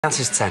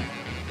Answer's 10.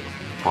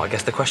 What, I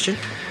guess the question?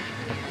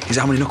 Is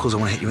how many knuckles I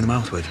want to hit you in the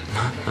mouth with?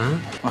 Huh?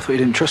 I thought you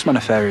didn't trust my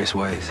nefarious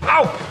ways.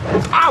 Ow!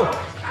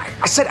 Ow!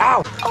 I said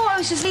ow! Oh, I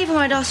was just leaving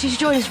when I'd asked you to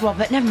join us,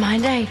 Robert. Never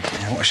mind, eh?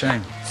 Yeah, what a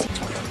shame.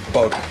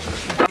 Bod.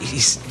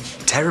 He's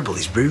terrible,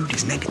 he's rude,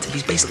 he's negative,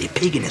 he's basically a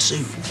pig in a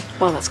suit.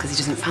 Well, that's because he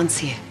doesn't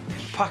fancy you.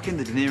 Pack in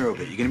the De Niro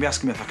bit, you're going to be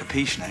asking me if I can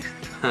pee snake.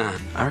 Huh.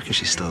 I reckon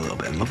she's still a little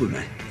bit in love with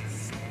me.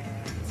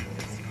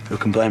 Who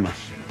can blame her?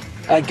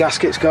 Egg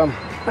gasket's gone.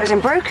 Was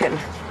him broken?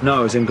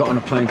 No, as in got on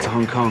a plane to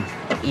Hong Kong.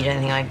 You don't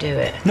think I'd do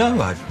it?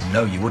 No, I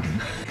know you wouldn't.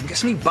 Get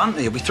some new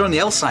banter, you'll be throwing the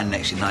L sign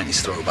next to your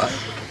 90s throwback.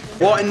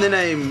 What in the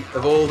name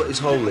of all that is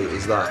holy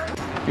is that?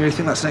 You really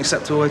think that's an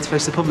acceptable way to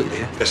face the public, do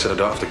you? I said I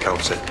don't have to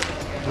count it.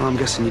 Well, I'm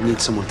guessing you'd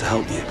need someone to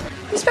help you.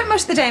 You spent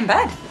most of the day in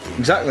bed.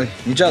 Exactly.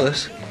 You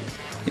jealous?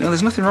 You know,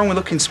 there's nothing wrong with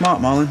looking smart,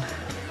 Marlon.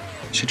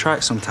 You should try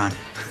it sometime.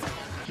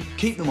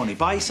 Keep the money.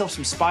 Buy yourself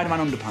some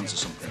Spider-Man underpants or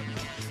something.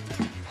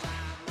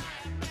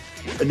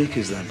 A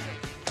knickers, then.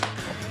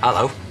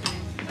 Hello.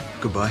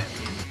 Goodbye.